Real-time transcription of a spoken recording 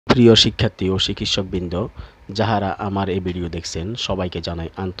প্রিয় শিক্ষার্থী ও চিকিৎসকবৃন্দ, যাহারা আমার এই ভিডিও দেখছেন সবাইকে জানাই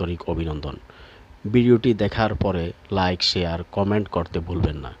আন্তরিক অভিনন্দন। ভিডিওটি দেখার পরে লাইক, শেয়ার, কমেন্ট করতে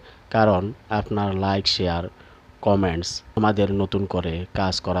ভুলবেন না, কারণ আপনার লাইক, শেয়ার, কমেন্টস আমাদের নতুন করে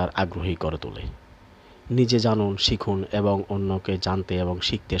কাজ করার আগ্রহী করে তোলে। নিজে জানুন, শিখুন এবং অন্যকে জানতে এবং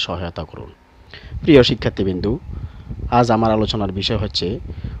শিখতে সহায়তা করুন। প্রিয় শিক্ষার্থীবৃন্দু, আজ আমার আলোচনার বিষয় হচ্ছে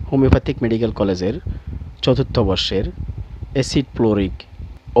হোমিওপ্যাথিক মেডিকেল কলেজের চতুর্থ বর্ষের অ্যাসিড ফ্লোরিক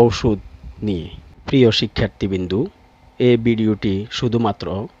ঔষধ নিয়ে। প্রিয় শিক্ষার্থীবৃন্দু, এই ভিডিওটি শুধুমাত্র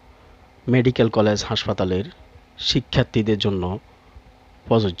মেডিকেল কলেজ হাসপাতালের শিক্ষার্থীদের জন্য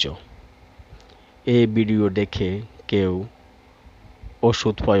প্রযোজ্য। এই ভিডিও দেখে কেউ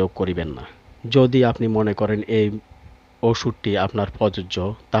ওষুধ প্রয়োগ করিবেন না। যদি আপনি মনে করেন এই ওষুধটি আপনার প্রযোজ্য,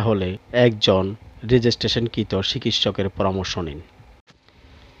 তাহলে একজন রেজিস্ট্রেশনকৃত চিকিৎসকের পরামর্শ নিন।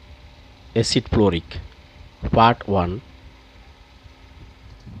 Acid fluoric part 1।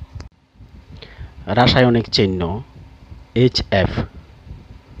 রাসায়নিক চিহ্ন HF।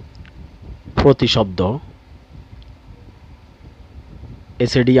 প্রতিশব্দ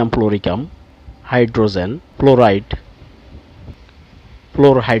অ্যাসিডিয়াম ফ্লোরিকাম, হাইড্রোজেন ফ্লোরাইড,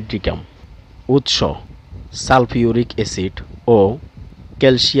 ফ্লোরহাইড্রিকাম। উৎস সালফিউরিক অ্যাসিড ও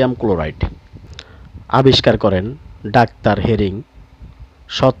ক্যালসিয়াম ক্লোরাইড। আবিষ্কার করেন ডাক্তার হেরিং।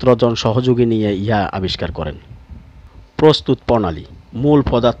 17 জন সহযোগী নিয়ে ইহা আবিষ্কার করেন। প্রস্তুত প্রণালী: মূল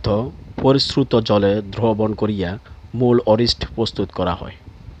পদার্থ পরিশ্রুত জলে দ্রবণ করিয়া মূল অরিষ্ট প্রস্তুত করা হয়।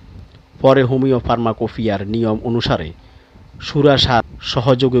 পরে হোমিও ফার্মাকোপিয়ার নিয়ম অনুসারে সুরাসার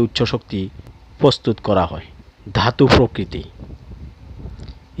সহযোগে উচ্চশক্তি প্রস্তুত করা হয়। ধাতু প্রকৃতি: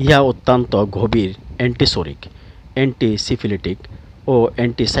 ইহা অত্যন্ত গভীর অ্যান্টিসোরিক, অ্যান্টিসিফিলিটিক ও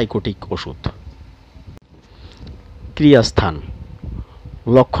অ্যান্টিসাইকোটিক ওষুধ। ক্রিয়াস্থান: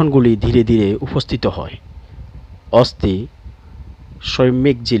 লক্ষণগুলি ধীরে ধীরে উপস্থিত হয়। অস্থি,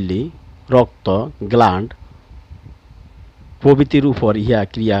 সৈমিক ঝিল্লি, রক্ত, গ্ল্যান্ড প্রভৃতির উপর ইহা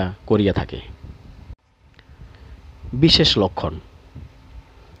ক্রিয়া করিয়া থাকে। বিশেষ লক্ষণ: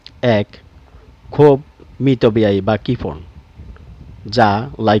 1. ক্ষোভ, মিতব্যয়ী বা কৃপণ, যা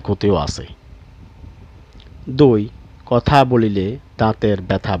লাইকোতেও আছে। 2. কথা বলিলে দাঁতের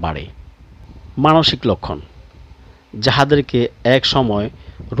ব্যথা বাড়ে। মানসিক লক্ষণ: যাহাদেরকে এক সময়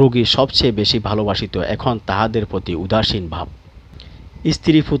রোগী সবচেয়ে বেশি ভালোবাসিত, এখন তাহাদের প্রতি উদাসীন ভাব।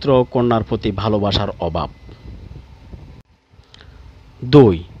 স্ত্রী, পুত্র ও কন্যার প্রতি ভালোবাসার অভাব।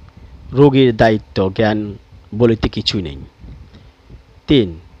 2. রোগীর দায়িত্ব জ্ঞান বলিতে কিছুই নেই। 3.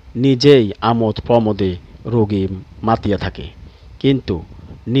 নিজেই আমোদ প্রমোদে রোগী মাতিয়া থাকে, কিন্তু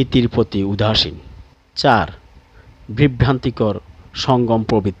নীতির প্রতি উদাসীন। 4. বিভ্রান্তিকর সঙ্গম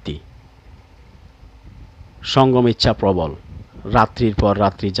প্রবৃত্তি, সঙ্গম ইচ্ছা প্রবল, রাত্রির পর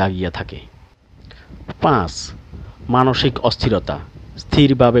রাত্রি জাগিয়া থাকে। 5. মানসিক অস্থিরতা,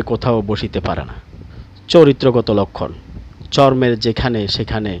 স্থিরভাবে কোথাও বসিতে পারে না। চরিত্রগত লক্ষণ: চর্মের যেখানে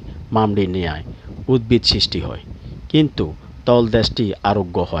সেখানে মামড়ি নেয় উদ্ভিদ সৃষ্টি হয়, কিন্তু তলদেশটি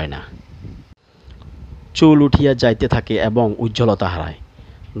আরোগ্য হয় না। চুল উঠিয়া যাইতে থাকে এবং উজ্জ্বলতা হারায়।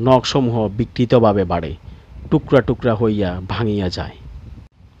 নখসমূহ বিকৃতভাবে বাড়ে, টুকরা টুকরা হইয়া ভাঙিয়া যায়।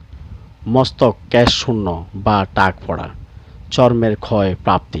 মস্তক কেশশূন্য বা টাক পড়া, চর্মের ক্ষয়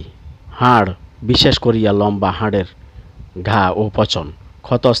প্রাপ্তি। হাড়, বিশেষ করিয়া লম্বা হাড়ের ঘা ও পচন,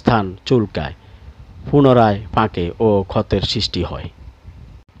 ক্ষতস্থান চুলকায়, পুনরায় পাকে ও ক্ষতের সৃষ্টি হয়।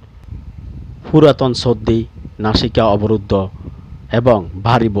 পুরাতন সর্দি, নাসিকা অবরুদ্ধ এবং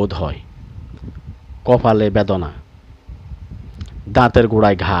ভারী বোধ হয়। কপালে বেদনা, দাঁতের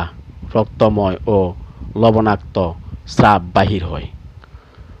গোড়ায় ঘা, রক্তময় ও লবণাক্ত স্রাব বাহির হয়।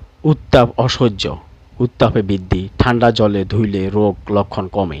 উত্তাপ অসহ্য, উত্তাপে বৃদ্ধি, ঠান্ডা জলে ধুইলে রোগ লক্ষণ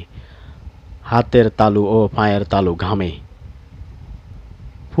কমে। হাতের তালু ও পায়ের তালু ঘামে।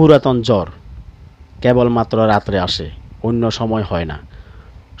 পুরাতন জ্বর, কেবলমাত্র রাত্রে আসে, অন্য সময় হয় না।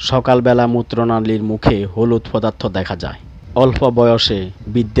 সকালবেলা মূত্রনালীর মুখে হলুদ পদার্থ দেখা যায়। অল্প বয়সে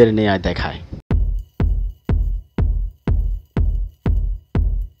বৃদ্ধের ন্যায় দেখায়।